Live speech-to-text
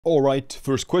Alright,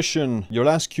 first question. Your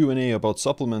last Q&A about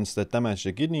supplements that damage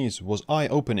the kidneys was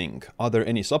eye-opening. Are there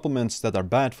any supplements that are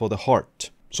bad for the heart?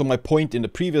 So my point in the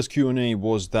previous Q&A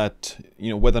was that,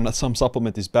 whether or not some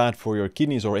supplement is bad for your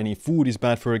kidneys or any food is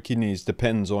bad for your kidneys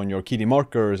depends on your kidney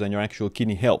markers and your actual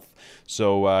kidney health.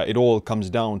 So it all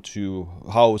comes down to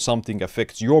how something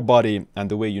affects your body, and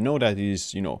the way you know that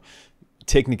is,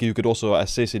 technically you could also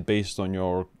assess it based on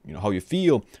your how you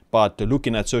feel, but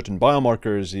looking at certain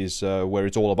biomarkers is where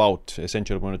it's all about,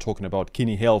 essentially, when we're talking about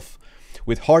kidney health.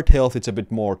 With heart health it's a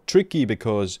bit more tricky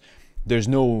because there's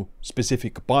no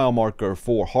specific biomarker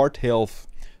for heart health,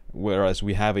 whereas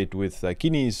we have it with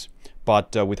kidneys.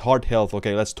 But with heart health,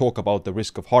 okay, let's talk about the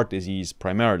risk of heart disease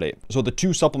primarily. So the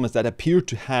two supplements that appear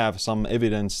to have some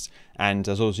evidence and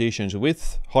associations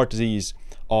with heart disease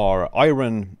are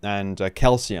iron and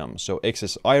calcium. So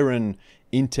excess iron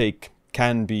intake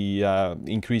can be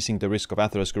increasing the risk of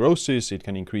atherosclerosis. It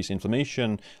can increase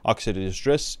inflammation, oxidative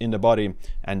stress in the body,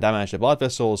 and damage the blood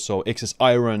vessels. So excess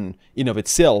iron in of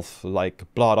itself, like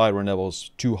blood iron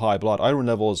levels, too high blood iron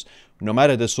levels, no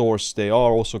matter the source, they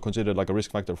are also considered like a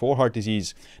risk factor for heart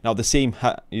disease. Now the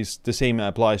same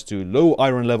applies to low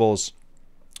iron levels.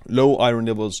 Low iron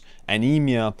levels,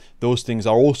 anemia, those things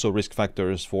are also risk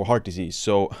factors for heart disease.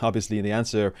 So obviously the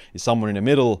answer is somewhere in the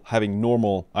middle, having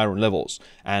normal iron levels.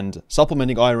 And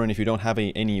supplementing iron, if you don't have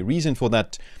any reason for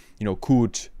that,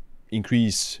 could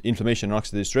increase inflammation and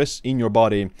oxidative stress in your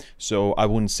body. So I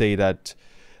wouldn't say that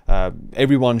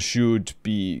everyone should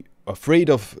be afraid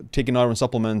of taking iron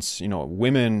supplements.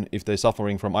 Women, if they're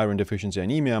suffering from iron deficiency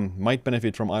anemia, might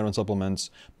benefit from iron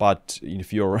supplements. But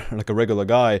if you're like a regular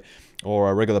guy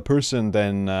or a regular person,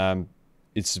 then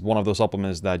it's one of those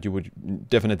supplements that you would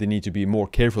definitely need to be more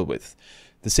careful with.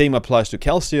 The same applies to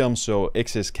calcium. So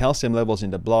excess calcium levels in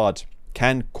the blood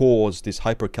can cause this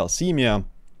hypercalcemia,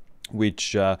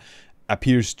 which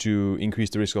appears to increase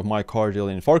the risk of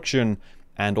myocardial infarction,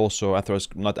 and also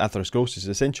not atherosclerosis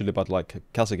essentially, but like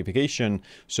calcification.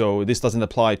 So this doesn't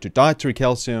apply to dietary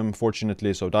calcium,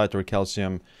 fortunately. So dietary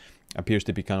calcium appears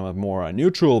to be kind of more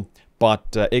neutral,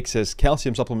 but excess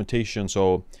calcium supplementation,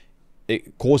 so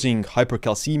causing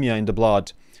hypercalcemia in the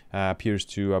blood, appears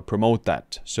to promote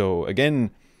that. So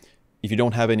again, if you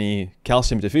don't have any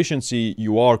calcium deficiency,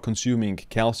 you are consuming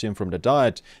calcium from the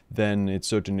diet, then it's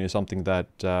certainly something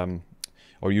that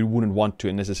or you wouldn't want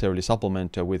to necessarily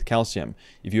supplement with calcium.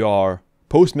 If you are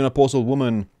postmenopausal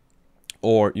woman,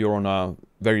 or you're on a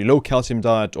very low calcium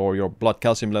diet, or your blood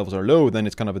calcium levels are low, then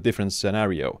it's kind of a different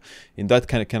scenario. In that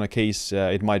kind of case,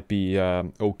 it might be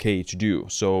okay to do.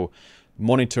 So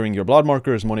monitoring your blood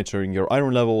markers, monitoring your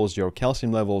iron levels, your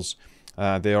calcium levels,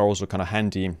 they are also kind of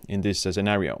handy in this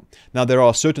scenario. Now there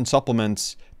are certain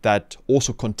supplements that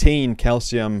also contain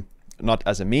calcium, not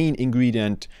as a main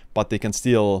ingredient, but they can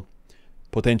still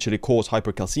potentially cause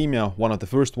hypercalcemia. One of the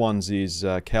first ones is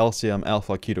calcium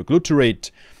alpha ketoglutarate,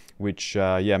 which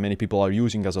many people are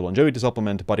using as a longevity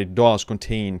supplement, but it does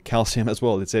contain calcium as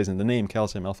well. It says in the name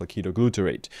calcium alpha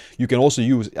ketoglutarate. You can also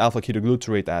use alpha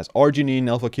ketoglutarate as arginine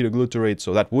alpha ketoglutarate,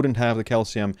 so that wouldn't have the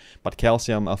calcium, but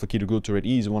calcium alpha ketoglutarate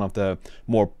is one of the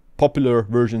more popular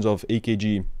versions of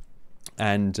AKG.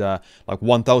 And like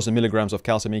 1000 milligrams of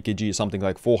calcium AKG is something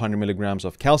like 400 milligrams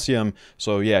of calcium.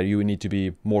 So yeah, you need to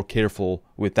be more careful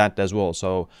with that as well.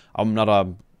 So I'm not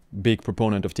a big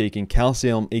proponent of taking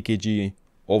calcium AKG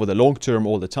over the long term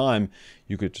all the time.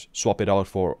 You could swap it out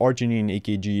for arginine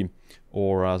AKG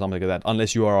or something like that,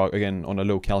 unless you are again on a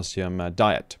low calcium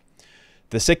diet.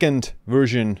 The second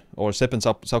version or second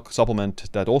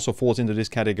supplement that also falls into this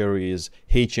category is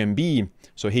HMB.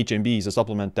 So HMB is a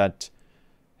supplement that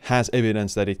has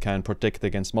evidence that it can protect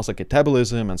against muscle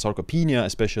catabolism and sarcopenia,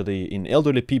 especially in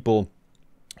elderly people.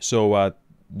 So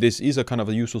this is a kind of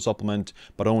a useful supplement,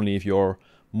 but only if you're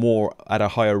more at a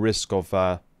higher risk of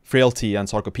frailty and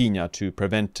sarcopenia, to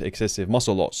prevent excessive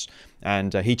muscle loss.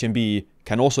 And HMB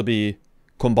can also be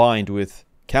combined with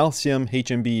calcium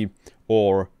HMB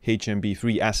or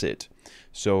HMB-free acid.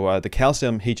 So the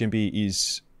calcium HMB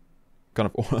is kind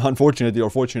of unfortunately or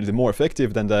fortunately more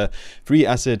effective than the free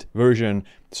acid version.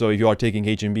 So if you are taking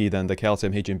HMB, then the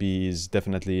calcium HMB is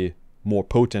definitely more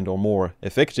potent or more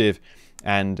effective.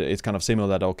 And it's kind of similar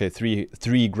that, okay,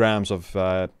 3 grams of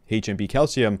HMB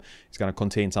calcium is going to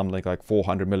contain something like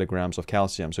 400 milligrams of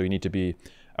calcium. So you need to be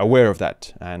aware of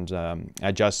that and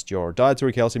adjust your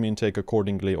dietary calcium intake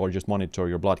accordingly, or just monitor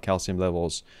your blood calcium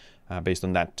levels based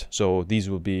on that. So these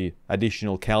will be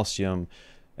additional calcium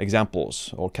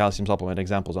examples or calcium supplement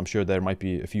examples. I'm sure there might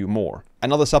be a few more.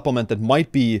 Another supplement that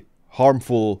might be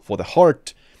harmful for the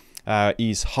heart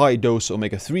is high dose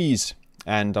omega-3s.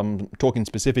 and I'm talking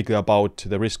specifically about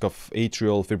the risk of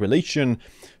atrial fibrillation.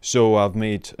 So I've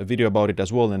made a video about it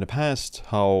as well in the past,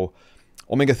 how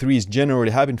omega-3s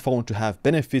generally have been found to have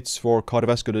benefits for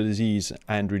cardiovascular disease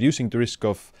and reducing the risk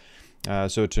of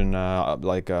certain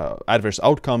adverse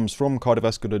outcomes from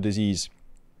cardiovascular disease.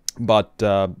 But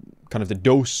kind of the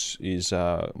dose is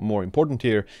more important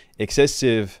here.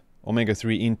 Excessive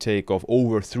omega-3 intake of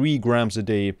over 3 grams a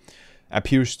day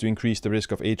appears to increase the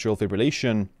risk of atrial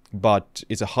fibrillation, but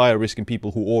it's a higher risk in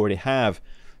people who already have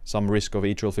some risk of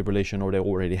atrial fibrillation or they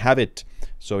already have it.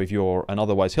 So if you're an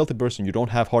otherwise healthy person, you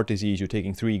don't have heart disease, you're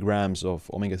taking 3 grams of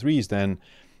omega-3s, then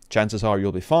chances are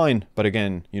you'll be fine. But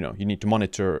again, you need to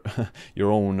monitor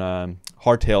your own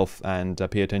heart health and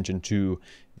pay attention to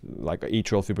like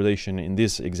atrial fibrillation in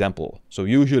this example. So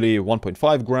usually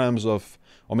 1.5 grams of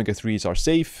omega-3s are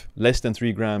safe. Less than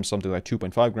 3 grams, something like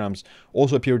 2.5 grams,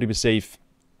 also appear to be safe.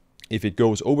 If it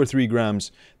goes over 3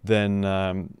 grams, then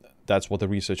that's what the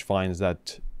research finds,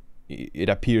 that it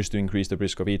appears to increase the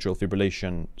risk of atrial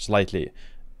fibrillation slightly,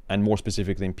 and more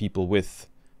specifically in people with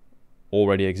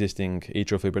already existing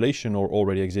atrial fibrillation or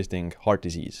already existing heart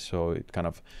disease. So it kind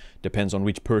of depends on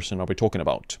which person are we talking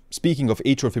about. Speaking of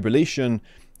atrial fibrillation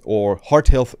or heart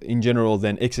health in general,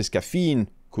 then excess caffeine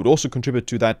could also contribute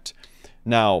to that.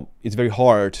 Now, it's very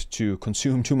hard to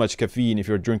consume too much caffeine if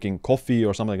you're drinking coffee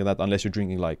or something like that, unless you're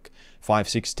drinking like 5,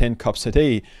 6, 10 cups a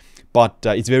day. But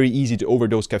it's very easy to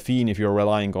overdose caffeine if you're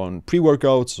relying on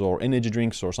pre-workouts or energy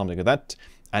drinks or something like that.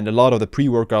 And a lot of the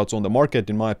pre-workouts on the market,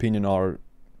 in my opinion, are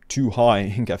too high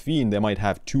in caffeine. They might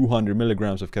have 200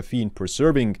 milligrams of caffeine per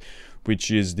serving,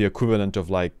 which is the equivalent of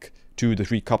like 2 to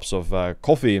 3 cups of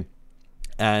coffee.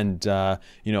 And,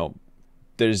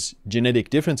 there's genetic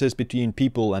differences between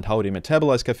people and how they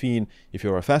metabolize caffeine. If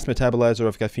you're a fast metabolizer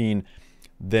of caffeine,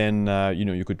 then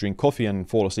you could drink coffee and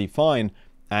fall asleep fine,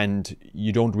 and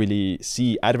you don't really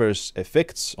see adverse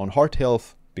effects on heart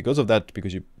health because of that,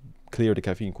 because you clear the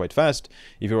caffeine quite fast.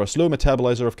 If you're a slow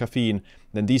metabolizer of caffeine,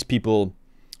 then these people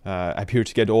appear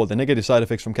to get all the negative side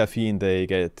effects from caffeine. They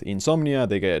get insomnia,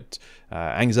 they get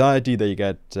anxiety, they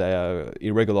get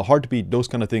irregular heartbeat, those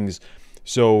kind of things.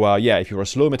 So if you're a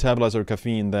slow metabolizer of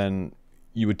caffeine, then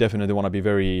you would definitely want to be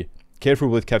very careful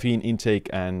with caffeine intake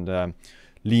and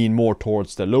lean more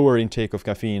towards the lower intake of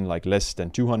caffeine, like less than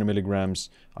 200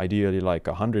 milligrams, ideally like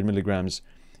 100 milligrams.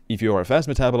 If you're a fast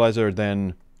metabolizer,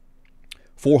 then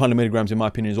 400 milligrams, in my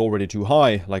opinion, is already too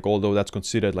high, like although that's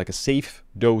considered like a safe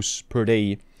dose per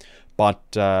day. But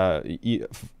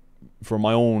for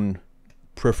my own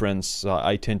preference,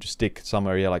 I tend to stick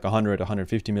somewhere like 100,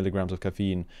 150 milligrams of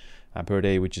caffeine per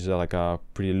day, which is like a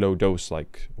pretty low dose,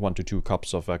 like 1 to 2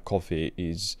 cups of coffee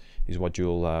is what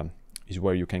you'll is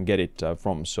where you can get it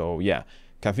from. So yeah,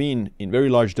 caffeine in very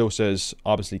large doses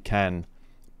obviously can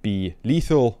be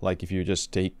lethal. Like if you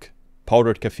just take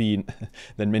powdered caffeine,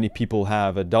 then many people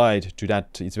have died to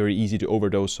that. It's very easy to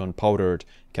overdose on powdered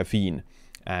caffeine,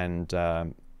 and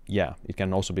it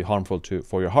can also be harmful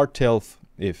for your heart health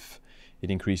if it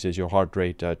increases your heart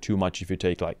rate too much if you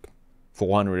take like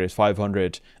 400,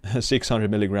 500, 600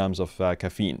 milligrams of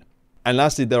caffeine. And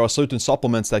lastly, there are certain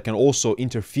supplements that can also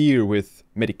interfere with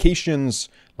medications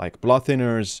like blood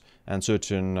thinners and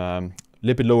certain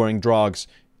lipid lowering drugs.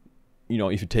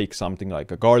 If you take something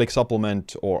like a garlic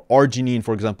supplement or arginine,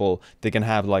 for example, they can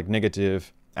have like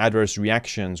negative adverse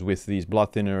reactions with these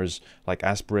blood thinners like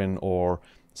aspirin or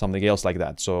something else like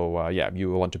that. So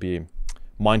you want to be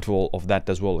mindful of that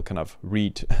as well. Kind of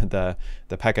read the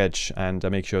package and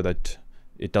make sure that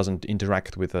it doesn't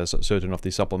interact with certain of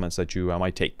the supplements that you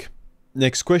might take.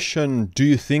 Next question: do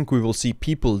you think we will see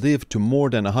people live to more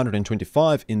than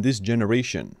 125 in this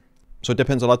generation? So it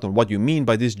depends a lot on what you mean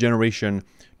by this generation.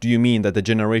 Do you mean that the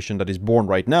generation that is born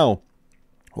right now?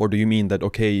 Or do you mean that,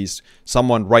 okay, is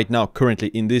someone right now currently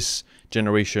in this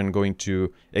generation going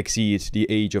to exceed the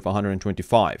age of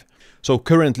 125? So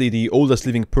currently the oldest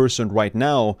living person right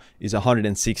now is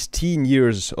 116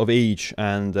 years of age,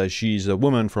 and she's a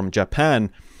woman from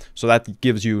Japan. So that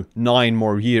gives you 9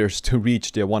 more years to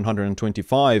reach the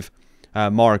 125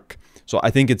 mark. So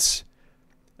I think it's,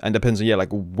 and depends on,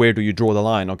 like where do you draw the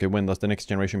line? Okay, when does the next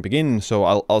generation begin? So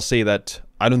I'll say that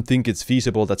I don't think it's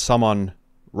feasible that someone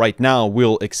right now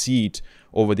will exceed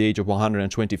over the age of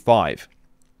 125,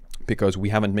 because we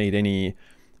haven't made any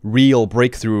real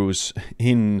breakthroughs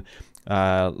in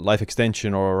life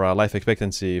extension or life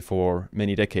expectancy for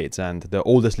many decades. And the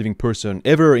oldest living person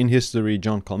ever in history,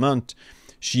 John Calment,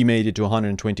 she made it to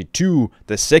 122.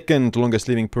 The second longest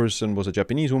living person was a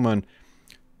Japanese woman.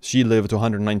 She lived to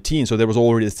 119. So there was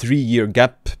already a 3-year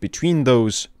gap between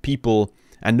those people,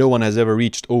 and no one has ever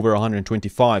reached over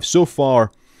 125 so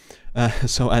far.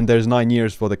 And there's 9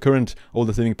 years for the current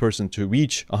oldest living person to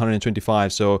reach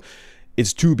 125. So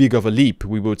it's too big of a leap.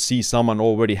 We would see someone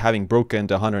already having broken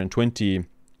the 120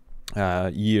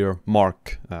 year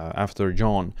mark after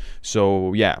John.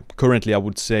 So yeah, currently I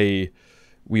would say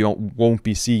we won't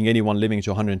be seeing anyone living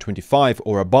to 125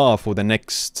 or above for the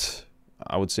next,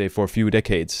 I would say, for a few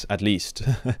decades at least.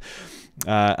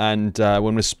 And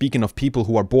when we're speaking of people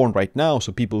who are born right now,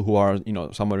 so people who are, you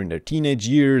know, somewhere in their teenage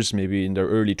years, maybe in their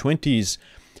early 20s,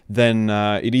 then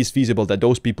it is feasible that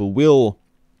those people will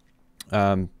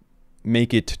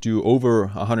make it to over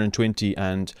 120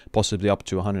 and possibly up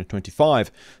to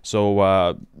 125.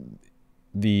 So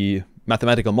the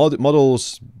mathematical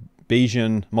models,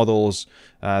 Bayesian models,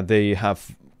 they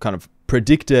have kind of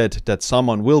predicted that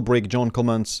someone will break John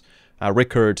Coleman's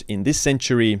record in this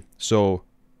century. So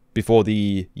before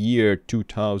the year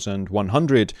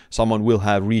 2100, someone will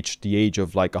have reached the age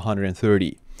of like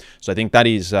 130. So I think that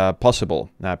is possible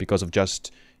because of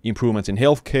just improvements in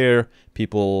healthcare,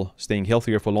 people staying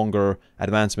healthier for longer,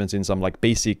 advancements in some like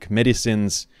basic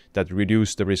medicines that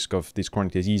reduce the risk of these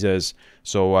chronic diseases.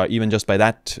 So even just by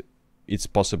that, it's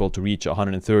possible to reach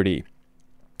 130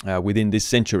 within this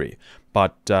century.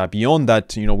 But beyond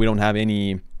that, you know, we don't have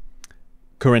any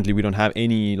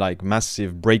like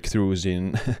massive breakthroughs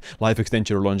in life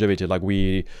extension or longevity. Like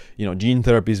gene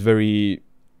therapy is very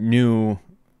new.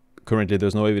 Currently,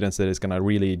 there's no evidence that it's gonna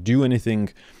really do anything.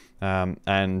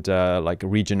 And like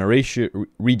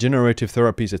regenerative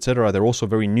therapies, etc., they're also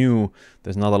very new.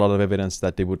 There's not a lot of evidence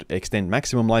that they would extend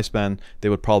maximum lifespan. They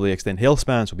would probably extend health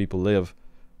span, so people live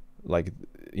like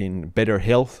in better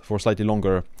health for slightly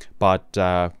longer. But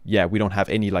yeah, we don't have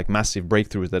any like massive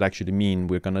breakthroughs that actually mean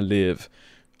we're gonna live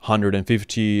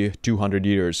 150, 200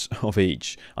 years of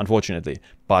age, unfortunately.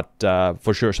 But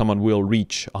for sure, someone will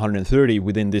reach 130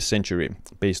 within this century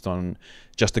based on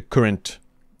just the current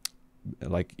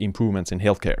like improvements in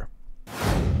healthcare.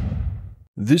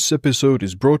 This episode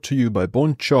is brought to you by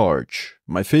Bond Charge,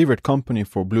 my favorite company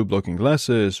for blue blocking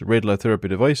glasses, red light therapy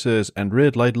devices, and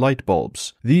red light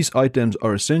bulbs. These items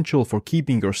are essential for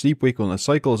keeping your sleep-wakefulness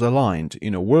cycles aligned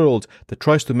in a world that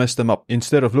tries to mess them up.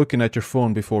 Instead of looking at your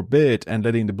phone before bed and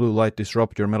letting the blue light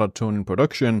disrupt your melatonin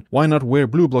production, why not wear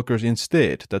blue blockers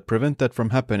instead that prevent that from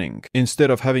happening?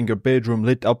 Instead of having your bedroom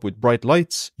lit up with bright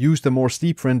lights, use the more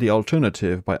sleep-friendly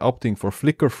alternative by opting for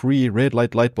flicker-free red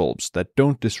light bulbs that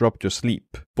don't disrupt your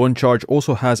sleep. Bond Charge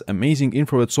also has amazing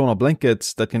infrared sauna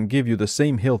blankets that can give you the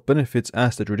same health benefits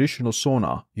as the traditional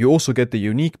sauna. You also get the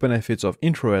unique benefits of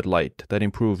infrared light that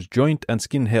improves joint and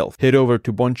skin health. Head over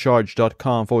to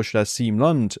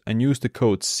bondcharge.com/SiimLund and use the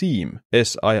code SIIM,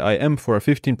 S-I-I-M, for a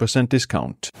 15%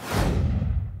 discount.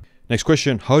 Next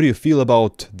question, how do you feel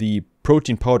about the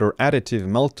protein powder additive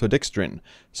maltodextrin?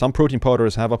 Some protein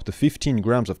powders have up to 15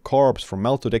 grams of carbs from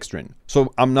maltodextrin.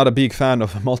 So I'm not a big fan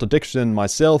of maltodextrin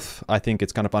myself. I think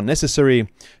it's kind of unnecessary.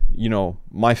 You know,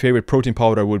 my favorite protein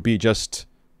powder would be just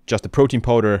a protein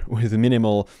powder with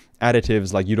minimal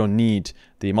additives. Like, you don't need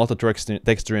the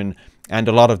maltodextrin, and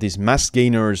a lot of these mass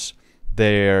gainers,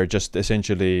 they're just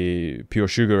essentially pure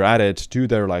sugar added to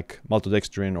their like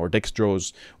maltodextrin or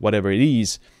dextrose, whatever it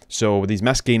is. So these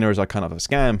mass gainers are kind of a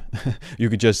scam. You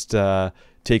could just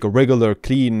take a regular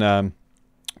clean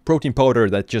protein powder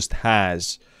that just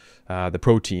has the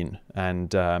protein.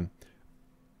 And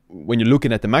when you're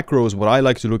looking at the macros, what I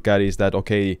like to look at is that,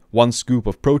 okay, 1 scoop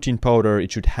of protein powder,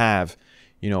 it should have,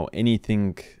 you know,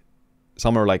 anything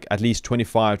somewhere like at least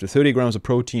 25 to 30 grams of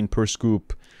protein per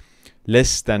scoop,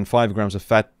 less than 5 grams of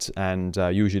fat, and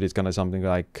usually it's gonna something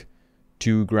like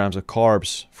 2 grams of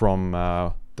carbs from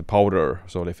the powder.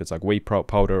 So if it's like whey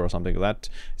powder or something like that,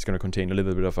 it's going to contain a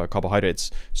little bit of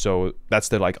carbohydrates. So that's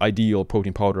the like ideal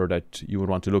protein powder that you would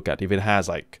want to look at. If it has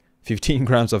like 15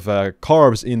 grams of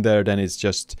carbs in there, then it's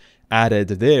just added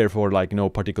there for like no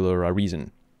particular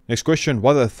reason. Next question,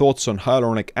 what are the thoughts on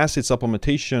hyaluronic acid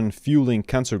supplementation fueling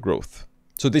cancer growth?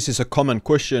 So this is a common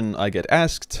question I get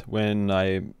asked when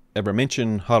I ever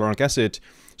mention hyaluronic acid.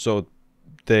 So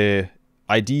the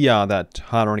idea that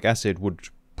hyaluronic acid would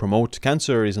promote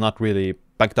cancer is not really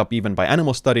backed up even by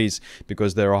animal studies,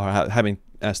 because there are having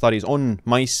studies on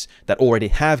mice that already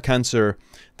have cancer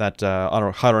that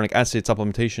hyaluronic acid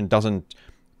supplementation doesn't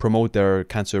promote their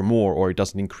cancer more, or it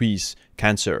doesn't increase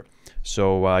cancer.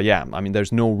 So yeah, I mean,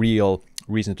 there's no real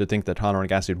reason to think that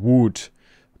hyaluronic acid would,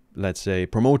 let's say,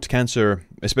 promote cancer,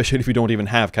 especially if you don't even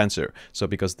have cancer. So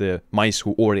because the mice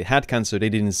who already had cancer, they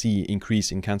didn't see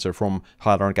increase in cancer from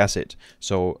hyaluronic acid.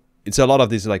 So it's a lot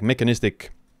of this like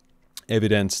mechanistic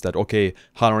evidence that, okay,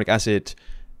 hyaluronic acid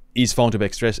is found to be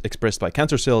expressed by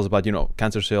cancer cells, but you know,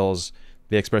 cancer cells,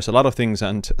 they express a lot of things,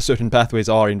 and certain pathways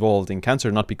are involved in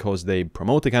cancer, not because they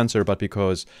promote the cancer, but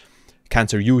because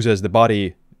cancer uses the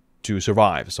body to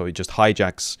survive. So it just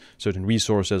hijacks certain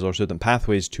resources or certain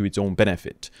pathways to its own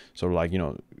benefit. So like,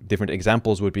 different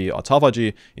examples would be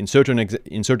autophagy. In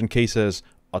certain cases,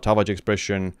 autophagy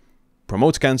expression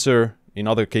promotes cancer. In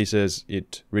other cases,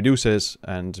 it reduces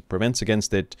and prevents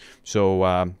against it.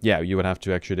 So yeah, you would have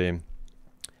to actually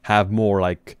have more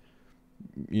like,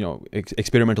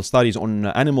 experimental studies on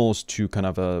animals to kind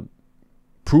of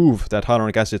prove that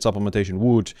hyaluronic acid supplementation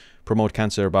would promote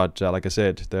cancer. But like I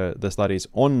said, the studies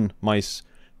on mice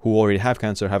who already have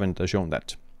cancer haven't shown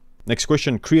that. Next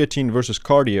question, creatine versus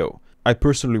cardio. I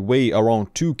personally weigh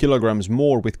around 2 kilograms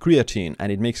more with creatine,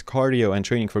 and it makes cardio and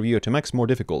training for VO2 max more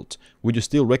difficult. Would you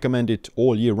still recommend it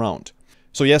all year round?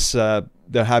 So yes,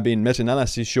 there have been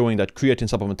meta-analyses showing that creatine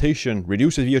supplementation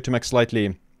reduces VO2 max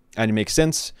slightly, and it makes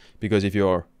sense because if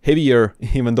you're heavier,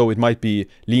 even though it might be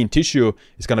lean tissue,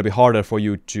 it's going to be harder for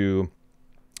you to,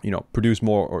 produce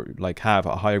more or like have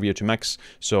a higher VO2 max.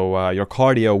 So your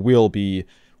cardio will be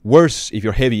worse if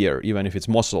you're heavier, even if it's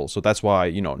muscle. So that's why,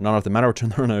 none of the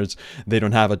marathon runners, they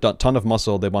don't have a ton of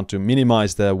muscle. They want to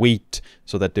minimize the weight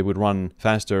so that they would run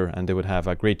faster and they would have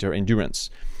a greater endurance.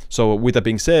 So with that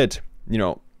being said,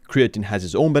 creatine has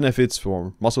its own benefits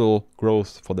for muscle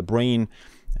growth, for the brain,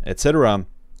 etc.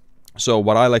 So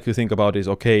what I like to think about is,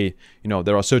 okay,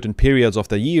 there are certain periods of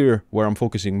the year where I'm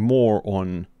focusing more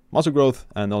on muscle growth,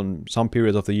 and on some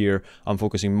periods of the year, I'm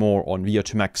focusing more on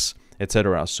VO2 max,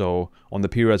 etc. So on the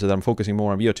periods that I'm focusing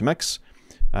more on VO2 max,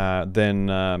 then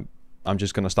I'm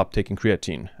just going to stop taking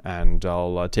creatine, and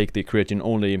I'll take the creatine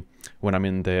only when I'm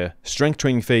in the strength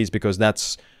training phase, because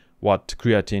that's what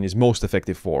creatine is most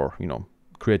effective for.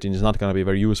 Creatine is not going to be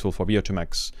very useful for VO2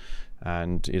 max,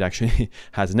 and it actually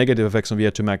has negative effects on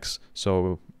VO2 max.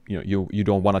 So you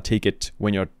don't want to take it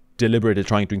when you're deliberately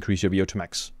trying to increase your VO2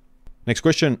 max. Next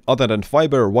question, other than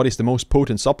fiber, what is the most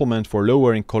potent supplement for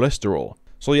lowering cholesterol?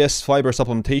 So yes, fiber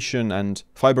supplementation and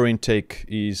fiber intake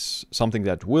is something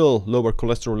that will lower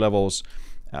cholesterol levels,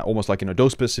 almost like in a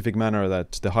dose-specific manner,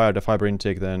 that the higher the fiber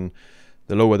intake, then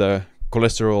the lower the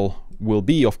cholesterol will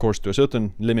be, of course, to a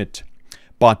certain limit.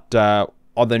 But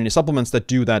are there any supplements that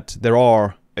do that? There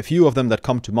are a few of them that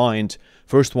come to mind.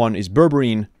 First one is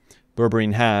berberine.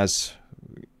 Berberine has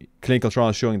clinical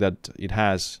trials showing that it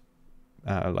has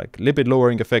like lipid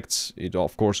lowering effects. It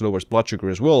of course lowers blood sugar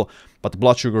as well, but the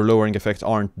blood sugar lowering effects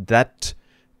aren't that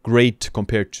great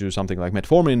compared to something like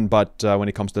metformin. But when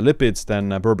it comes to lipids, then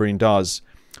berberine does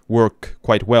work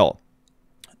quite well.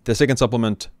 The second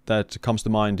supplement that comes to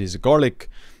mind is garlic,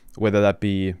 whether that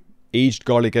be aged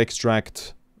garlic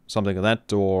extract, something like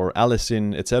that, or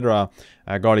allicin, etc.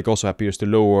 Garlic also appears to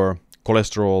lower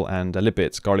cholesterol and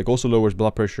lipids. Garlic also lowers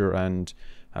blood pressure and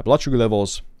blood sugar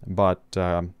levels, but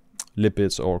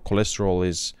lipids or cholesterol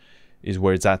is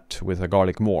where it's at with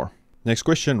garlic more. Next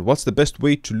question, what's the best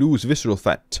way to lose visceral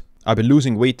fat? I've been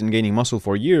losing weight and gaining muscle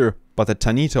for a year, but the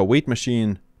Tanita weight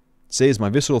machine says my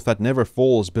visceral fat never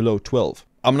falls below 12.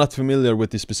 I'm not familiar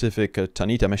with the specific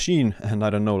Tanita machine, and I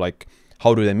don't know like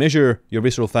how do they measure your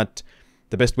visceral fat.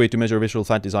 The best way to measure visceral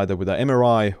fat is either with an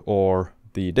MRI or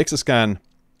the DEXA scan,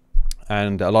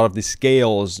 and a lot of the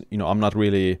scales, I'm not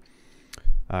really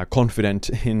confident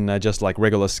in just like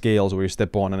regular scales where you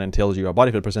step on and then tells you a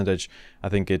body fat percentage. I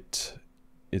think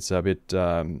it's a bit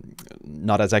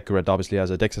not as accurate, obviously, as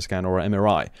a DEXA scan or an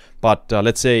MRI. But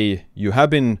let's say you have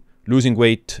been losing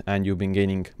weight and you've been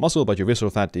gaining muscle, but your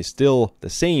visceral fat is still the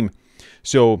same.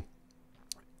 So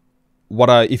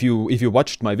if you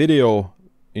watched my video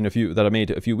that I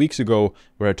made a few weeks ago,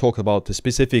 where I talked about the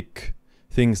specific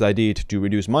things I did to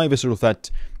reduce my visceral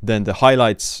fat, then the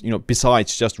highlights,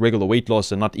 besides just regular weight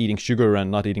loss and not eating sugar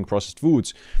and not eating processed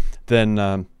foods, then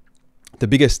the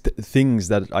biggest things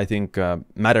that I think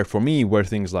matter for me were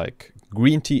things like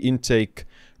green tea intake,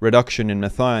 reduction in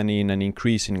methionine and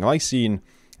increase in glycine,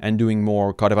 and doing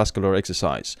more cardiovascular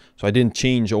exercise. So I didn't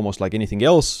change almost like anything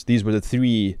else. These were the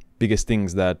three biggest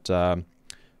things that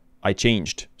I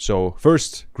changed. So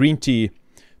first, green tea.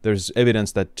 There's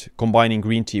evidence that combining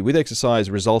green tea with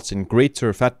exercise results in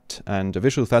greater fat and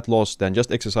visceral fat loss than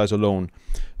just exercise alone.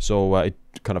 So it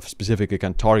kind of specifically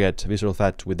can target visceral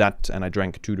fat with that. And I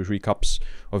drank 2 to 3 cups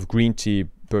of green tea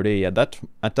per day at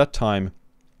that time.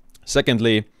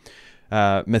 Secondly,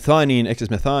 excess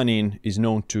methionine is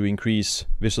known to increase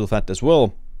visceral fat as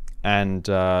well, and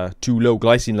to low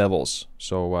glycine levels.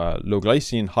 So low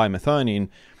glycine, high methionine,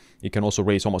 it can also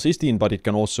raise homocysteine, but it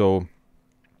can also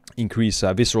increase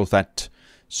visceral fat.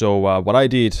 So what I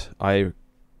did, I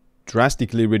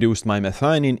drastically reduced my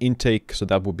methionine intake. So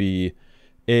that would be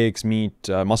eggs, meat,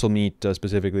 muscle meat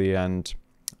specifically, and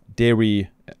dairy.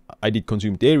 I did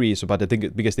consume dairy, so but I think the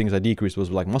biggest things I decreased was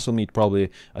like muscle meat.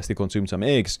 Probably I still consumed some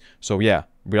eggs. So yeah,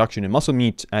 reduction in muscle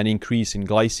meat and increase in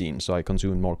glycine. So I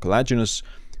consumed more collagenous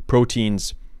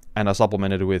proteins, and I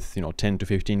supplemented with 10 to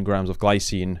 15 grams of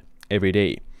glycine every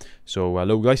day. So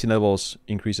low glycine levels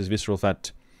increases visceral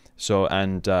fat. So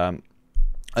and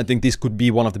I think this could be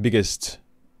one of the biggest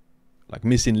like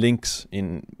missing links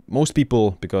in most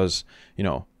people, because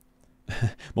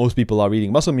most people are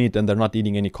eating muscle meat and they're not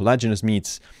eating any collagenous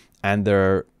meats, and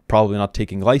they're probably not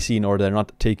taking glycine, or they're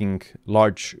not taking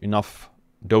large enough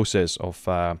doses of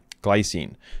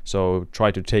glycine. So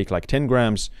try to take like 10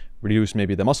 grams, reduce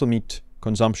maybe the muscle meat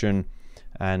consumption,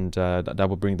 and that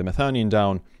will bring the methionine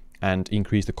down and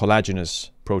increase the collagenous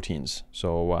proteins.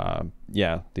 So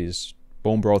yeah, these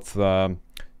bone broth,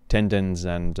 tendons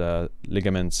and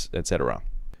ligaments, etc.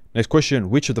 Next question: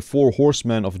 which of the 4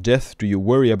 horsemen of death do you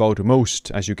worry about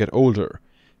most as you get older?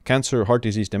 Cancer, heart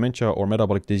disease, dementia, or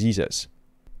metabolic diseases?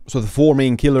 So the 4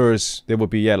 main killers, they would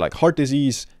be like heart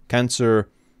disease, cancer,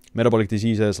 metabolic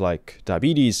diseases like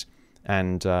diabetes,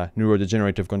 and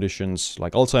neurodegenerative conditions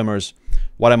like Alzheimer's.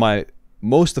 What am I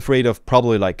most afraid of?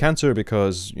 Probably like cancer,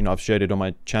 because I've shared it on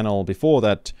my channel before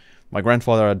that my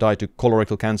grandfather died to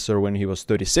colorectal cancer when he was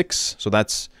 36. So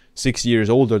that's 6 years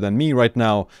older than me right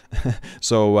now.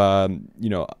 So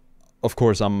of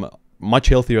course I'm much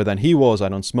healthier than he was. I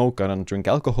don't smoke, I don't drink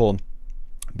alcohol,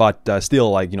 but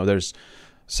still, like, there's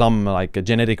some like a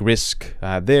genetic risk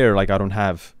there. Like I don't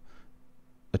have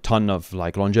a ton of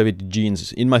like longevity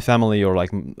genes in my family, or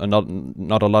like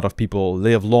not a lot of people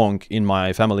live long in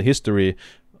my family history.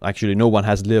 Actually, no one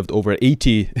has lived over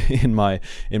 80 in my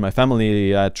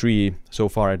family tree so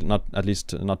far, at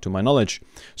least not to my knowledge.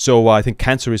 So I think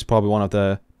cancer is probably one of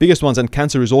the biggest ones, and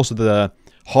cancer is also the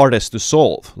hardest to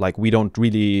solve. Like we don't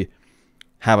really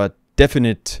have a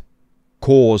definite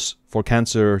cause for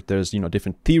cancer. There's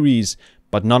different theories,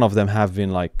 but none of them have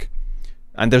been like.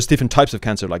 And there's different types of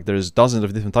cancer. Like there's dozens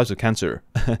of different types of cancer.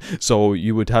 So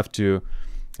you would have to.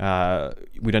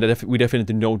 We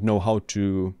definitely don't know how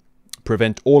to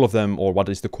prevent all of them, or what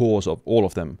is the cause of all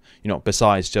of them,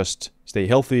 besides just stay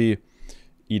healthy,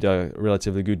 eat a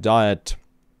relatively good diet,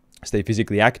 stay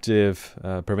physically active,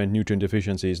 prevent nutrient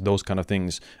deficiencies, those kind of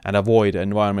things, and avoid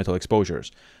environmental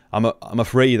exposures. I'm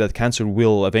afraid that cancer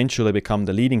will eventually become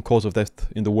the leading cause of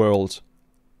death in the world,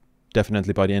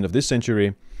 definitely by the end of this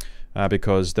century,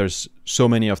 because there's so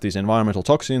many of these environmental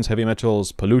toxins, heavy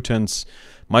metals, pollutants,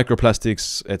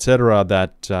 microplastics, etc.,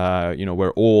 that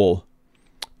we're all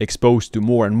exposed to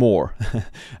more and more.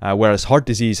 Whereas heart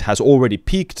disease has already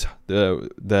peaked.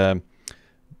 The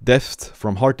death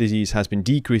from heart disease has been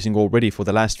decreasing already for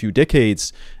the last few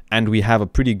decades, and we have a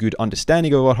pretty good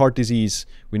understanding about heart disease.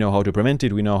 We know how to prevent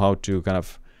it. We know how to kind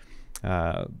of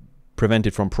prevent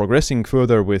it from progressing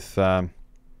further with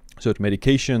certain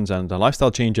medications and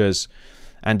lifestyle changes.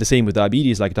 And the same with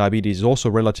diabetes. Like diabetes is also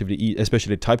relatively,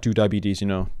 especially type 2 diabetes,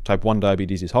 type 1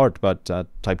 diabetes is hard, but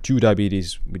type 2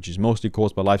 diabetes, which is mostly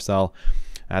caused by lifestyle,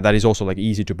 that is also like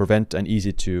easy to prevent and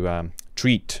easy to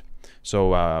treat.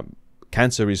 So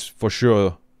cancer is for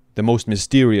sure the most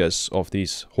mysterious of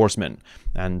these horsemen,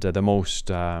 and the most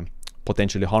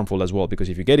potentially harmful as well, because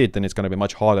if you get it, then it's going to be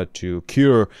much harder to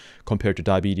cure compared to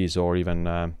diabetes or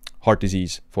even heart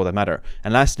disease for that matter.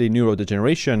 And lastly,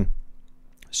 neurodegeneration.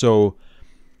 So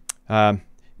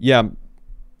yeah,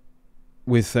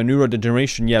 with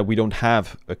neurodegeneration, yeah, we don't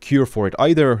have a cure for it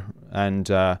either, and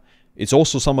it's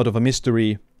also somewhat of a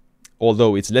mystery,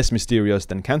 although it's less mysterious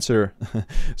than cancer.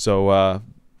 So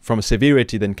from a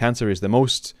severity, then cancer is the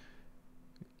most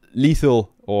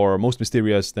lethal or most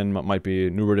mysterious. Then might be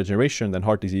neurodegeneration, then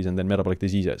heart disease, and then metabolic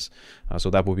diseases. So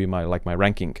that would be my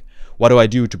ranking. What do I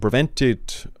do to prevent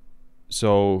it?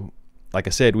 So like I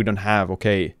said, we don't have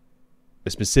a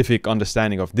specific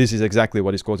understanding of this is exactly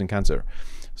what is causing cancer.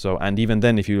 So, and even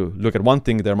then, if you look at one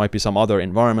thing, there might be some other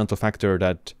environmental factor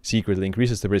that secretly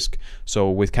increases the risk.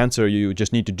 So with cancer, you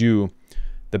just need to do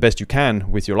the best you can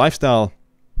with your lifestyle,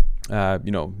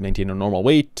 maintain a normal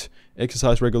weight,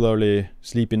 exercise regularly,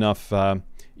 sleep enough,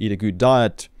 eat a good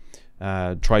diet,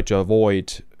 try to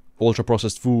avoid ultra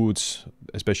processed foods,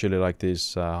 especially like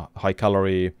these high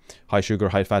calorie, high sugar,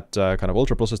 high fat kind of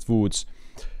ultra processed foods,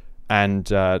 and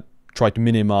try to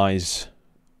minimize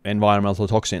environmental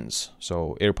toxins,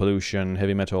 so air pollution,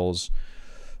 heavy metals,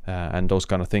 and those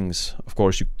kind of things. Of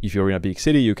course, if you're in a big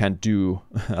city, you can't do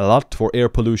a lot for air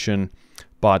pollution,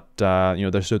 but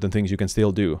there's certain things you can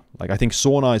still do. Like I think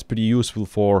sauna is pretty useful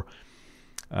for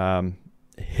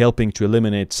helping to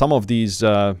eliminate some of these,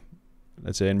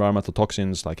 let's say, environmental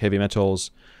toxins like heavy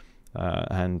metals,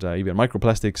 and even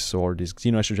microplastics or these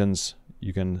xenoestrogens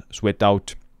you can sweat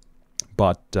out.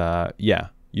 But yeah,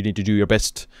 you need to do your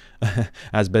best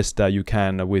as best you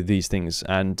can with these things.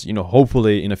 And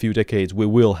hopefully in a few decades we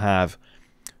will have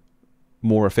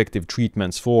more effective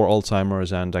treatments for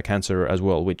Alzheimer's and cancer as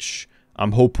well, which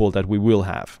I'm hopeful that we will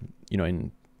have.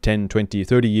 In 10, 20,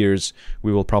 30 years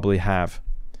we will probably have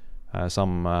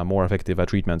some more effective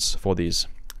treatments for these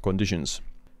conditions.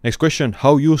 Next question: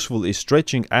 how useful is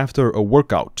stretching after a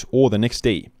workout or the next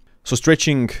day? So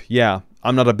stretching, yeah,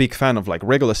 I'm not a big fan of like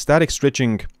regular static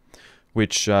stretching,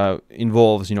 which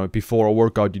involves, before a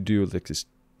workout you do like this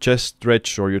chest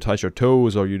stretch, or you touch your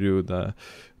toes, or you do the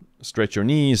stretch your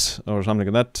knees or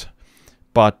something like that.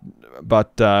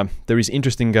 But there is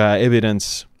interesting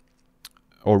evidence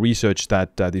or research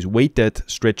that this weighted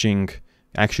stretching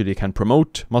actually can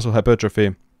promote muscle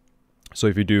hypertrophy. So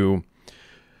if you do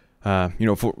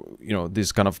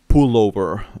this kind of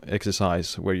pullover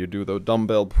exercise where you do the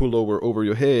dumbbell pullover over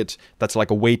your head, that's like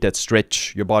a weighted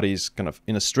stretch. Your body is kind of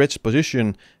in a stretched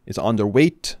position, it's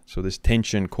underweight, so this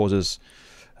tension causes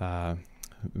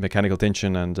mechanical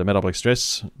tension and metabolic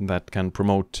stress that can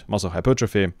promote muscle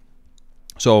hypertrophy.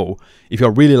 So if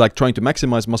you're really like trying to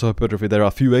maximize muscle hypertrophy, there are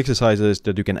a few exercises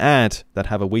that you can add that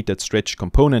have a weighted stretch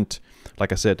component.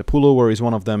 Like I said, the pullover is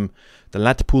one of them. The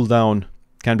lat pull down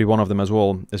can be one of them as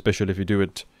well, especially if you do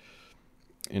it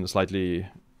in a slightly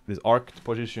this arched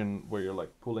position where you're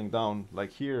like pulling down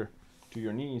like here to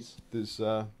your knees. This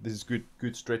is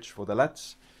good stretch for the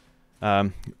lats.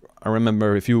 I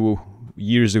remember a few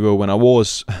years ago when I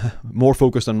was more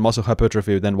focused on muscle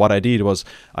hypertrophy, then what I did was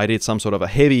I did some sort of a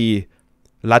heavy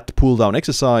lat pull down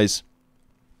exercise.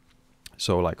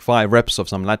 So like 5 reps of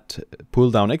some lat pull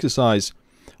down exercise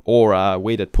or a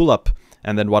weighted pull up.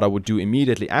 And then what I would do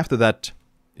immediately after that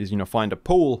is, find a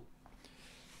pole,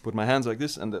 put my hands like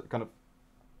this, and kind of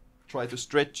try to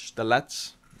stretch the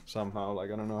lats somehow.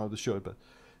 Like, I don't know how to show it, but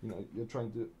you're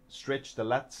trying to stretch the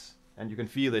lats, and you can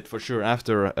feel it for sure.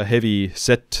 After a heavy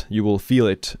set, you will feel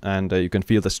it, and you can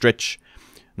feel the stretch.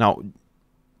 Now,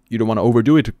 you don't want to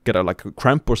overdo it to get a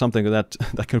cramp or something like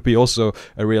that. That could be also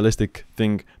a realistic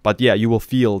thing. But yeah, you will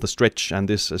feel the stretch, and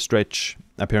this stretch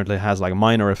apparently has like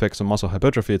minor effects on muscle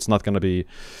hypertrophy. It's not going to be,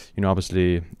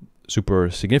 obviously super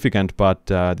significant, but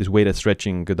this weighted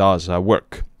stretching does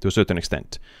work to a certain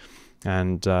extent.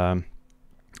 And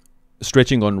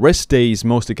stretching on rest days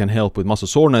mostly can help with muscle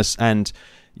soreness. And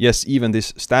yes, even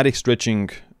this static stretching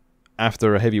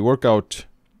after a heavy workout,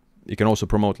 it can also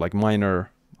promote like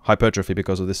minor hypertrophy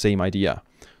because of the same idea.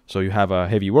 So you have a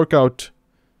heavy workout,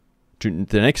 to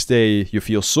the next day you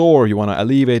feel sore, you want to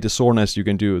alleviate the soreness, you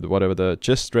can do whatever the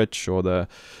chest stretch or the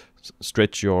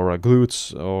stretch your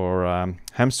glutes or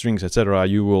hamstrings, etc.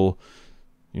 You will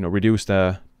reduce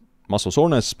the muscle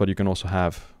soreness, but you can also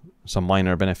have some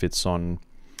minor benefits on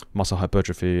muscle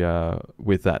hypertrophy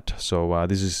with that. So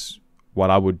this is what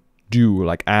I would do,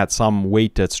 like add some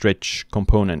weighted stretch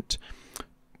component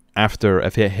after a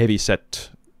heavy set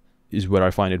is where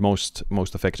I find it most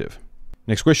effective.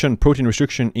 Next question: protein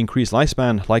restriction increase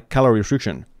lifespan like calorie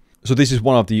restriction? So this is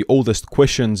one of the oldest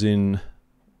questions in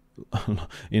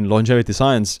longevity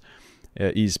science.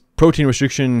 Is protein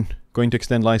restriction going to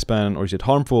extend lifespan, or is it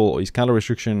harmful? Or is calorie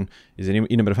restriction, is it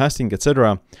intermittent fasting,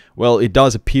 etc.? Well, it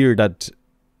does appear that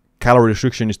calorie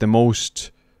restriction is the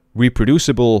most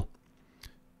reproducible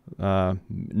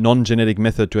non-genetic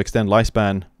method to extend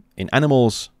lifespan in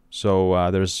animals.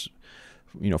 So there's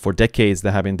for decades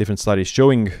there have been different studies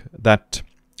showing that,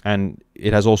 and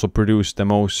it has also produced the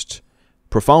most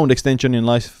profound extension in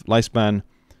lifespan.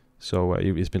 So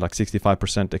it's been like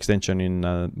 65% extension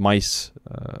in mice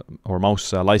or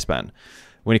mouse lifespan.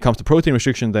 When it comes to protein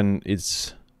restriction, then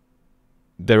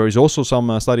there is also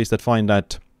some studies that find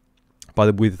that,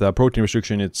 but with protein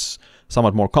restriction it's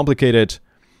somewhat more complicated.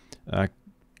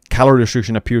 Calorie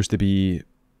restriction appears to be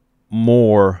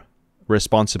more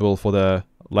responsible for the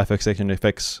life extension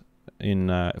effects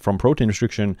from protein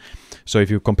restriction. So if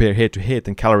you compare head to head,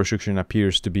 then calorie restriction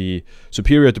appears to be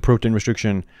superior to protein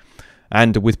restriction.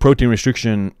 And with protein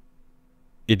restriction,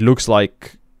 it looks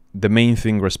like the main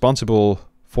thing responsible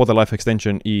for the life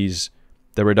extension is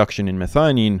the reduction in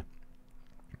methionine.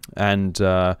 And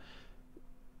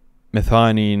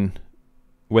methionine,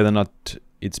 whether or not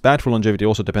it's bad for longevity,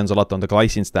 also depends a lot on the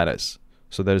glycine status.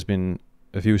 So there's been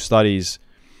a few studies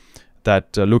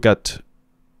that look at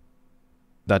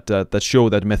that show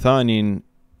that methionine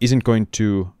isn't going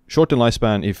to shorten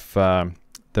lifespan if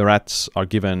the rats are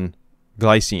given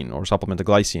glycine or supplemented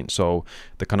glycine. So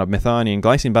the kind of methionine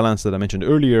glycine balance that I mentioned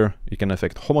earlier, it can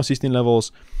affect homocysteine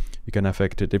levels, it can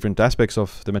affect different aspects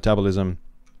of the metabolism.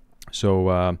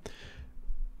 So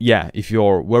yeah, if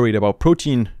you're worried about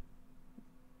protein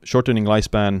shortening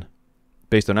lifespan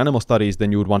based on animal studies,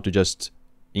 then you would want to just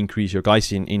increase your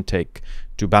glycine intake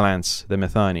to balance the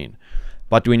methionine.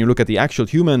 But when you look at the actual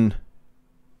human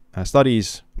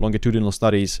studies, longitudinal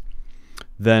studies,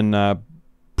 then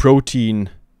protein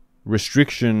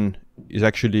restriction is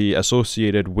actually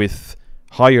associated with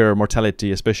higher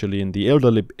mortality, especially in the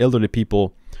elderly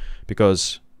people,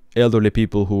 because elderly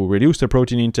people who reduce their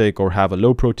protein intake or have a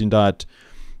low protein diet,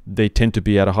 they tend to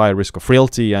be at a higher risk of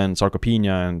frailty and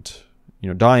sarcopenia and, you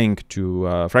know, dying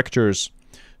to fractures.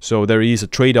 So there is a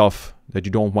trade-off that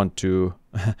you don't want to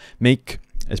make,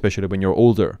 especially when you're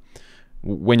older.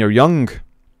 When you're young,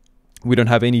 we don't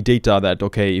have any data that,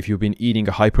 okay, if you've been eating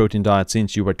a high protein diet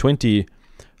since you were 20,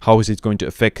 how is it going to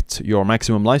affect your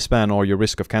maximum lifespan or your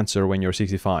risk of cancer when you're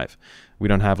 65? We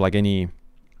don't have like any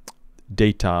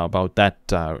data about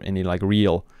that, any like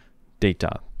real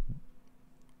data.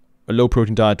 A low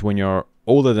protein diet when you're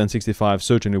older than 65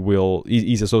 certainly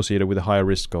is associated with a higher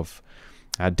risk of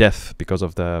death because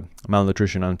of the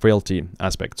malnutrition and frailty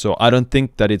aspect. So I don't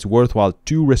think that it's worthwhile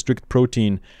to restrict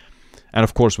protein. And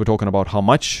of course, we're talking about how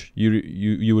much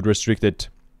you would restrict it.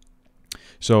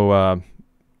 So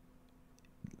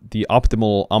the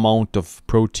optimal amount of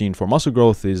protein for muscle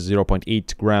growth is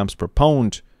 0.8 grams per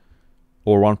pound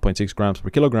or 1.6 grams per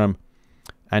kilogram.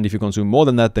 And if you consume more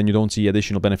than that, then you don't see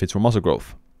additional benefits for muscle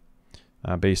growth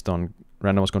based on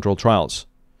randomized controlled trials.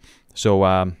 So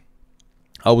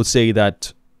I would say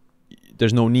that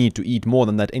there's no need to eat more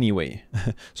than that anyway.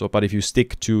 So, but if you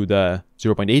stick to the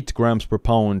 0.8 grams per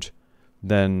pound,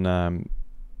 then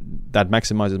that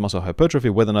maximizes muscle hypertrophy.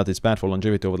 Whether or not it's bad for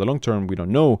longevity over the long term, we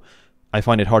don't know. I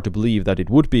find it hard to believe that it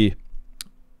would be,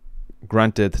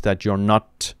 granted that you're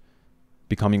not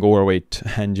becoming overweight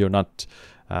and you're not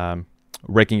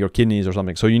wrecking your kidneys or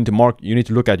something. So you need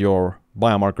to look at your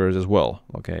biomarkers as well.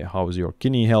 Okay, how is your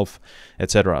kidney health,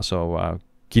 etc. So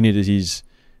kidney disease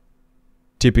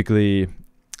typically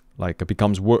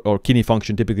becomes or kidney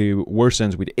function typically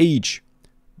worsens with age,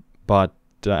 but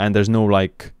and there's no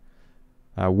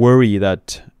worry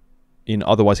that in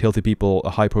otherwise healthy people a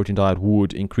high protein diet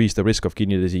would increase the risk of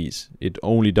kidney disease. It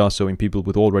only does so in people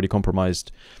with already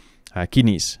compromised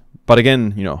kidneys. But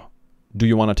again, you know, do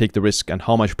you want to take the risk, and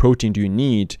how much protein do you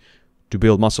need to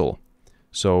build muscle?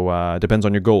 So it depends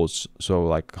on your goals. So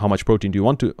like how much protein do you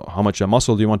want to, how much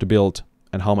muscle do you want to build,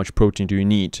 and how much protein do you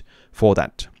need for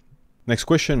that? Next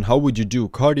question, how would you do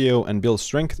cardio and build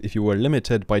strength if you were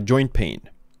limited by joint pain?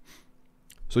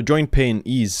 So joint pain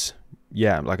is,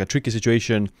 yeah, like a tricky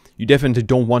situation. You definitely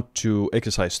don't want to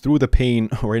exercise through the pain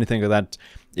or anything like that.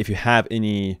 If you have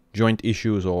any joint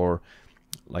issues or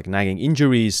like nagging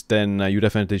injuries, then you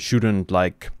definitely shouldn't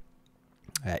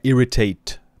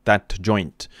irritate that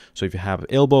joint. So if you have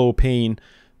elbow pain,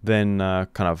 then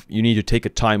you need to take a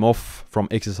time off from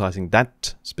exercising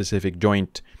that specific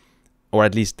joint, or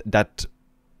at least that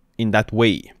in that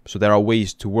way. So there are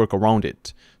ways to work around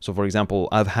it. So for example,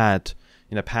 I've had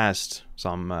in the past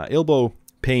some elbow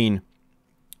pain.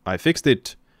 I fixed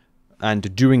it,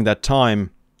 and during that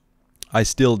time I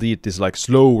still did this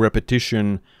slow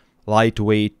repetition,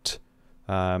 lightweight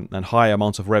and high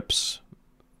amounts of reps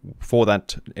for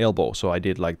that elbow. So I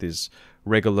did these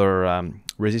regular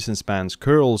resistance bands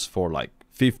curls for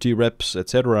 50 reps,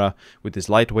 etc., with this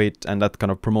lightweight, and that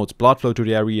kind of promotes blood flow to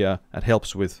the area. That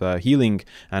helps with healing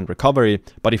and recovery.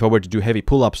 But if I were to do heavy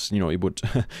pull-ups, it would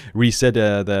reset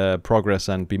the progress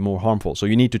and be more harmful. So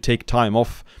you need to take time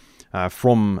off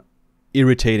from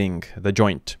irritating the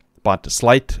joint. But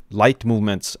slight light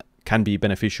movements can be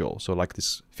beneficial. So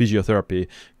this physiotherapy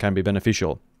can be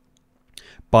beneficial.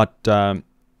 But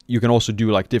you can also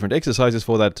do different exercises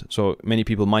for that. So many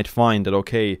people might find that,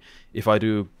 okay, if I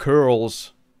do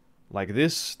curls like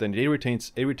this, then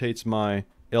it irritates my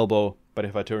elbow. But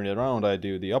if I turn it around, I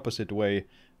do the opposite way,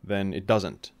 then it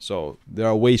doesn't. So there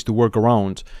are ways to work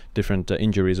around different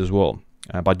injuries as well.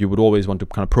 But you would always want to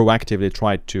kind of proactively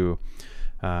try to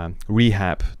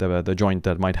rehab the joint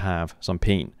that might have some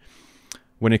pain.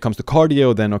 When it comes to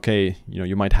cardio, then okay,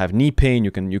 you might have knee pain. You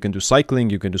can do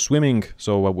cycling, you can do swimming.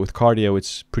 So with cardio,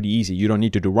 it's pretty easy. You don't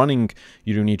need to do running.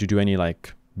 You don't need to do any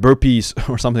burpees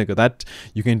or something like that.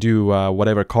 You can do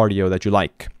whatever cardio that you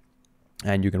like,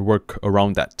 and you can work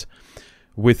around that.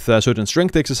 With certain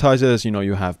strength exercises,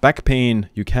 you have back pain,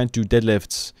 you can't do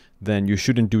deadlifts, then you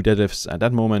shouldn't do deadlifts at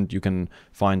that moment. You can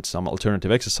find some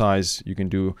alternative exercise. You can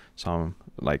do some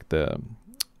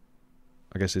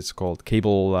I guess it's called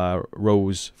cable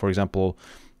rows, for example,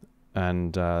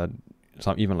 and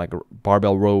some even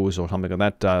barbell rows or something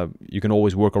like that. You can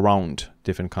always work around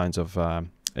different kinds of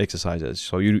exercises.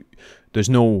 So there's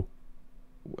no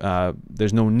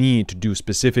there's no need to do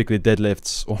specifically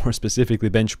deadlifts or specifically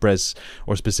bench press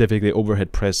or specifically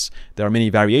overhead press. There are many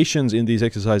variations in these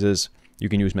exercises. You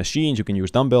can use machines, you can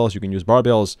use dumbbells, you can use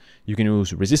barbells, you can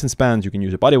use resistance bands, you can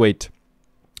use a body weight.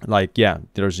 Like, yeah,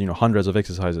 there's, you know, hundreds of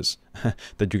exercises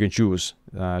that you can choose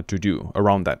to do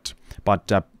around that.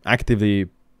 But actively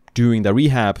doing the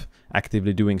rehab,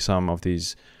 actively doing some of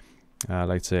these,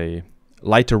 let's say,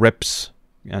 lighter reps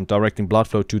and directing blood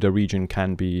flow to the region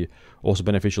can be also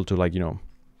beneficial to, like, you know,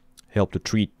 help to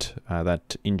treat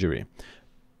that injury.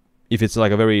 If it's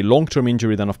like a very long-term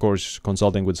injury, then of course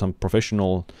consulting with some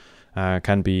professional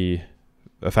can be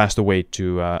a faster way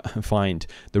to find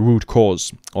the root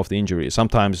cause of the injury.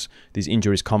 Sometimes these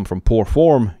injuries come from poor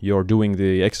form. You're doing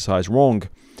the exercise wrong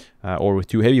or with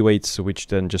too heavy weights, which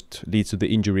then just leads to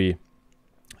the injury.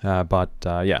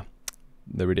 Yeah,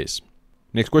 there it is.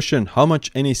 Next question, how much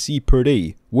NAC per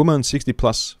day? Woman 60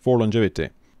 plus for longevity.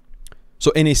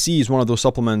 So NAC is one of those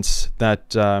supplements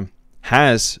that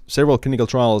has several clinical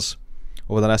trials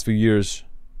over the last few years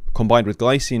combined with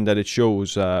glycine that it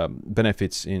shows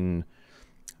benefits in,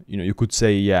 you know, you could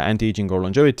say, yeah, anti-aging or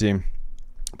longevity.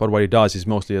 But what it does is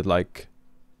mostly it like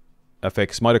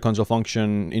affects mitochondrial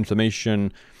function,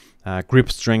 inflammation,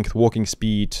 grip strength, walking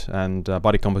speed, and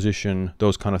body composition,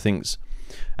 those kind of things.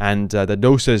 And the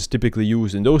doses typically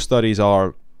used in those studies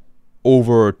are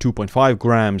over 2.5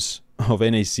 grams of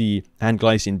NAC and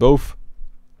glycine both.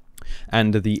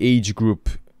 And the age group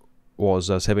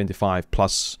was 75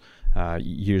 plus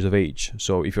years of age.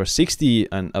 So if you're 60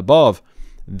 and above,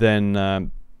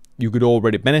 then you could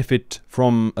already benefit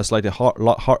from a slightly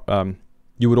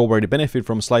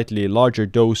slightly larger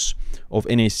dose of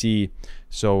NAC.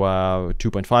 So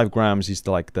 2.5 grams is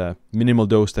like the minimal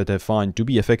dose that they find to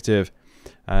be effective.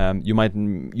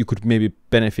 You could maybe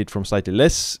benefit from slightly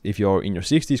less if you're in your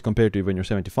 60s compared to when you're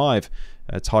 75.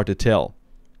 It's hard to tell.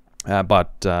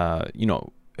 You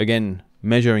know, again,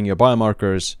 measuring your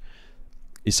biomarkers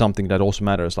is something that also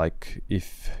matters. Like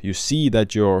if you see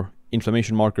that your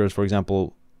inflammation markers, for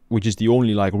example, which is the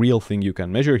only like real thing you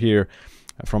can measure here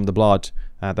from the blood,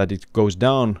 that it goes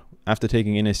down after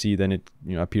taking NAC, then it,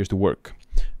 you know, appears to work.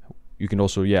 You can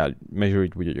also, yeah, measure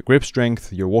it with your grip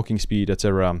strength, your walking speed,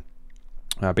 etc.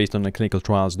 Based on the clinical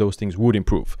trials, those things would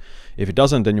improve. If it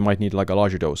doesn't, then you might need like a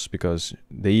larger dose, because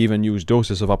they even use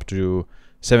doses of up to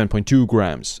 7.2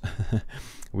 grams,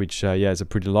 which yeah, is a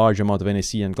pretty large amount of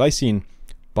NAC and glycine.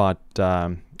 But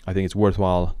I think it's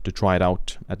worthwhile to try it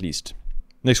out at least.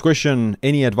 Next question,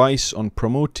 any advice on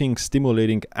promoting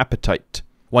stimulating appetite?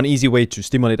 One easy way to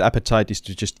stimulate appetite is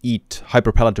to just eat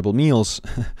hyperpalatable meals.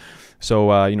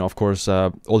 So, you know, of course,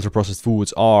 ultra-processed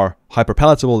foods are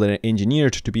hyperpalatable. They're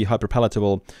engineered to be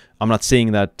hyperpalatable. I'm not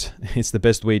saying that it's the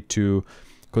best way to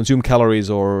consume calories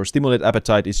or stimulate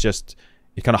appetite. It's just,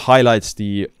 it kind of highlights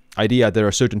the idea there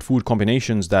are certain food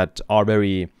combinations that are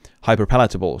very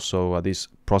hyperpalatable. So these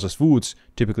processed foods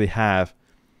typically have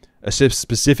a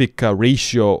specific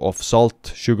ratio of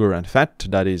salt, sugar, and fat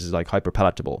that is like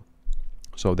hyperpalatable.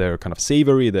 So they're kind of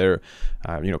savory, their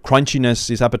you know, crunchiness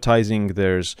is appetizing,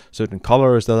 there's certain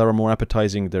colors that are more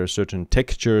appetizing, there's certain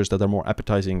textures that are more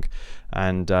appetizing,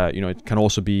 and you know, it can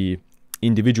also be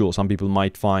individual. Some people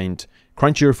might find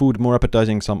crunchier food more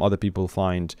appetizing, some other people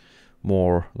find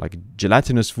more like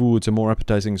gelatinous foods are more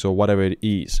appetizing, so whatever it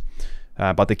is.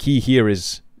 But the key here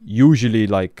is usually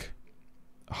like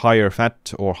higher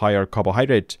fat or higher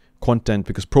carbohydrate content,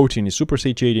 because protein is super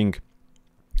satiating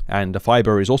and the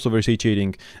fiber is also very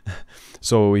satiating.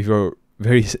 So if you're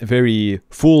very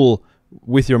full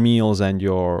with your meals and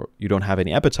you don't have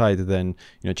any appetite, then,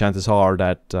 you know, chances are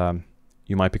that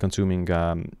you might be consuming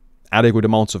adequate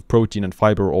amounts of protein and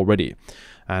fiber already,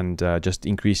 and just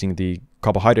increasing the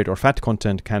carbohydrate or fat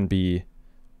content can be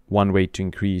one way to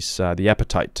increase the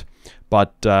appetite.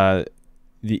 But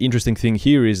the interesting thing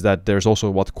here is that there's also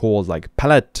what's called like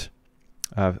palate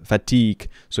fatigue.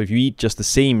 So if you eat just the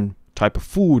same type of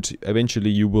food, eventually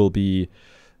you will be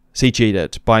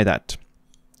satiated by that.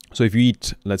 So if you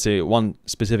eat, let's say, one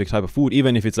specific type of food,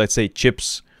 even if it's, let's say,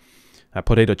 chips,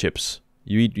 potato chips,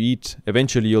 you eat,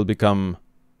 eventually you'll become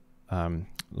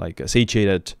like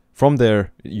satiated. From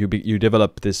there, you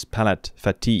develop this palate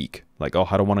fatigue, like, oh,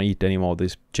 I don't want to eat any more of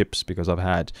these chips because I've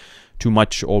had too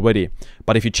much already.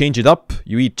 But if you change it up,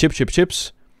 you eat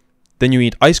chips, then you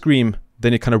eat ice cream,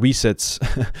 then it kind of resets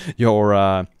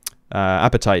your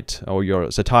appetite or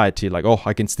your satiety, like, oh,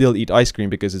 I can still eat ice cream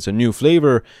because it's a new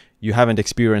flavor. You haven't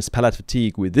experienced palate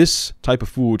fatigue with this type of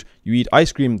food. You eat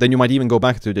ice cream, then you might even go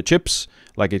back to the chips,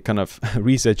 like it kind of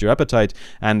resets your appetite.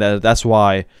 And that's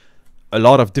why a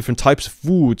lot of different types of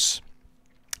foods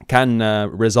can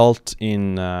result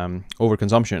in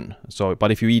overconsumption. So,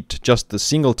 but if you eat just a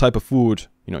single type of food,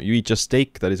 you know, you eat just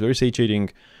steak that is very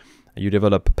satiating, you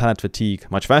develop palate fatigue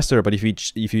much faster. But if you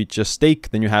eat just steak,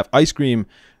 then you have ice cream,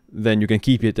 then you can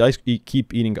keep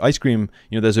eating ice cream.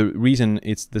 You know, there's a reason.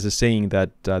 There's a saying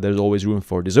that there's always room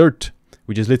for dessert,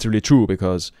 which is literally true,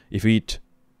 because if you eat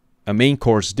a main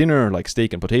course dinner like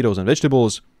steak and potatoes and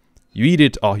vegetables, you eat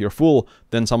it, oh, you're full.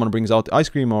 Then someone brings out ice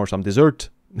cream or some dessert,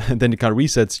 and then it kind of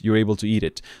resets. You're able to eat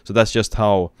it. So that's just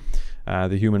how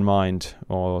the human mind,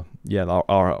 or yeah,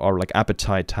 our like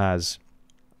appetite has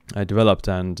developed,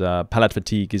 and palate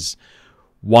fatigue is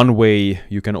one way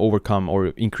you can overcome or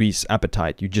increase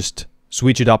appetite. You just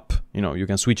switch it up. You know, you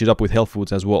can switch it up with health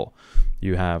foods as well.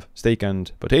 You have steak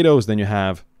and potatoes, then you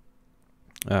have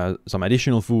some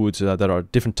additional foods that are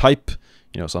different type.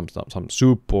 You know, some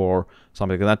soup or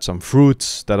something like that, some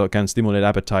fruits that can stimulate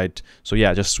appetite. So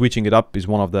yeah, just switching it up is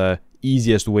one of the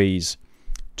easiest ways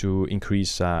to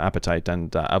increase appetite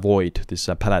and avoid this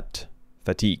palate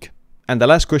fatigue. And the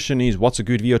last question is, what's a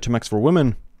good VO2 max for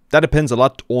women? That depends a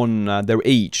lot on their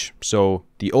age. So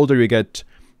the older you get,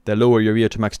 the lower your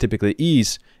VO2 max typically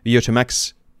is. VO2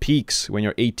 max peaks when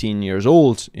you're 18 years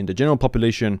old in the general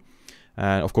population.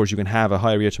 And of course, you can have a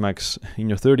higher VO2 max in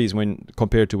your 30s when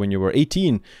compared to when you were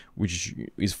 18, which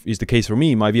is the case for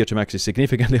me. My VO2 max is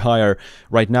significantly higher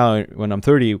right now when I'm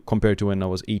 30 compared to when I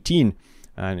was 18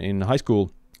 and in high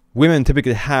school. Women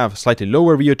typically have slightly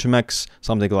lower VO2 max,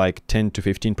 something like 10 to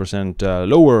 15%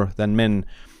 lower than men.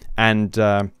 And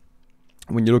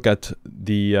when you look at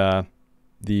the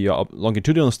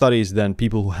longitudinal studies, then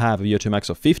people who have a VO2 max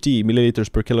of 50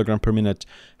 milliliters per kilogram per minute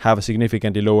have a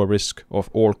significantly lower risk of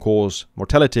all-cause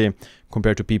mortality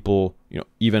compared to people, you know,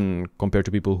 even compared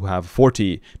to people who have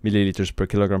 40 milliliters per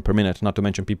kilogram per minute, not to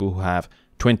mention people who have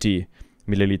 20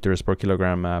 milliliters per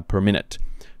kilogram per minute.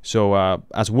 So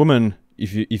as a woman,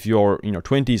 if you're in your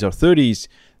 20s or 30s,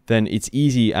 then it's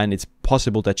easy and it's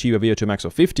possible to achieve a VO2 max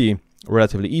of 50,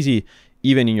 relatively easy.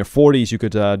 Even in your 40s, you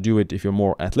could do it if you're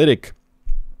more athletic.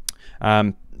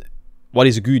 What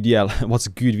is a good, what's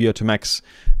a good VO2 max?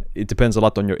 It depends a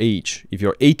lot on your age. If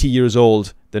you're 80 years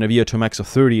old, then a VO2 max of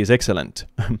 30 is excellent.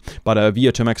 But a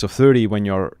VO2 max of 30 when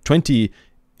you're 20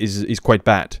 is quite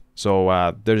bad.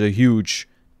 So there's a huge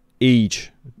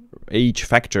age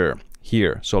factor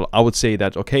here. So I would say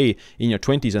that, okay, in your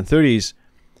 20s and 30s,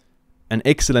 an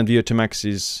excellent VO2 max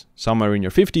is somewhere in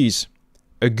your 50s.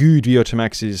 A good VO2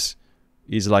 max is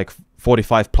like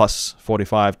 45 plus,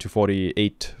 45 to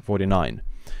 48, 49.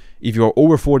 If you're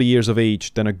over 40 years of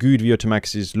age, then a good VO2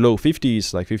 max is low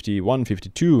 50s, like 51,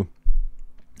 52.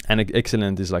 And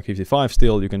excellent is like 55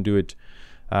 still, you can do it.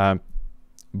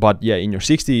 But yeah, in your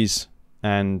 60s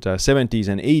and 70s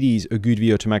and 80s, a good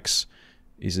VO2 max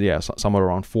is, yeah, somewhere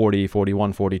around 40,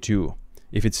 41, 42.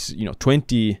 If it's,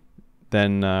 20,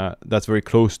 then that's very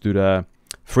close to the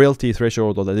frailty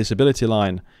threshold or the disability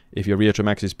line. If your VO2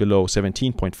 max is below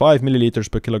 17.5 milliliters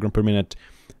per kilogram per minute,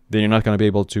 then you're not going to be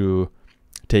able to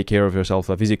take care of yourself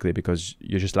physically because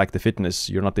you just lack the fitness.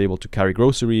 You're not able to carry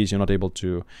groceries. You're not able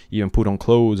to even put on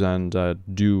clothes and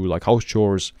do like house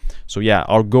chores. So yeah,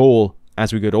 our goal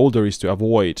as we get older is to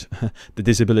avoid the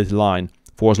disability line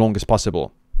for as long as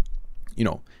possible.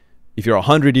 If you're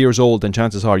 100 years old, then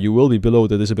chances are you will be below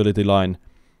the disability line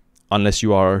unless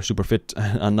you are super fit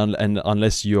and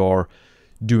unless you're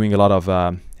doing a lot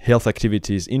of health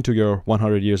activities into your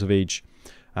 100 years of age.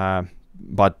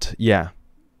 But yeah,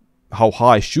 how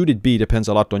high should it be depends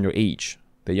a lot on your age.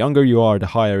 The younger you are, the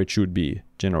higher it should be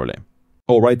generally.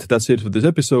 Alright, that's it for this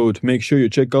episode. Make sure you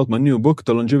check out my new book,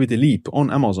 The Longevity Leap,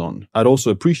 on Amazon. I'd also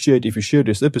appreciate if you share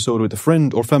this episode with a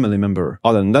friend or family member.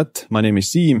 Other than that, my name is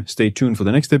Siim. Stay tuned for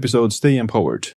the next episode. Stay empowered.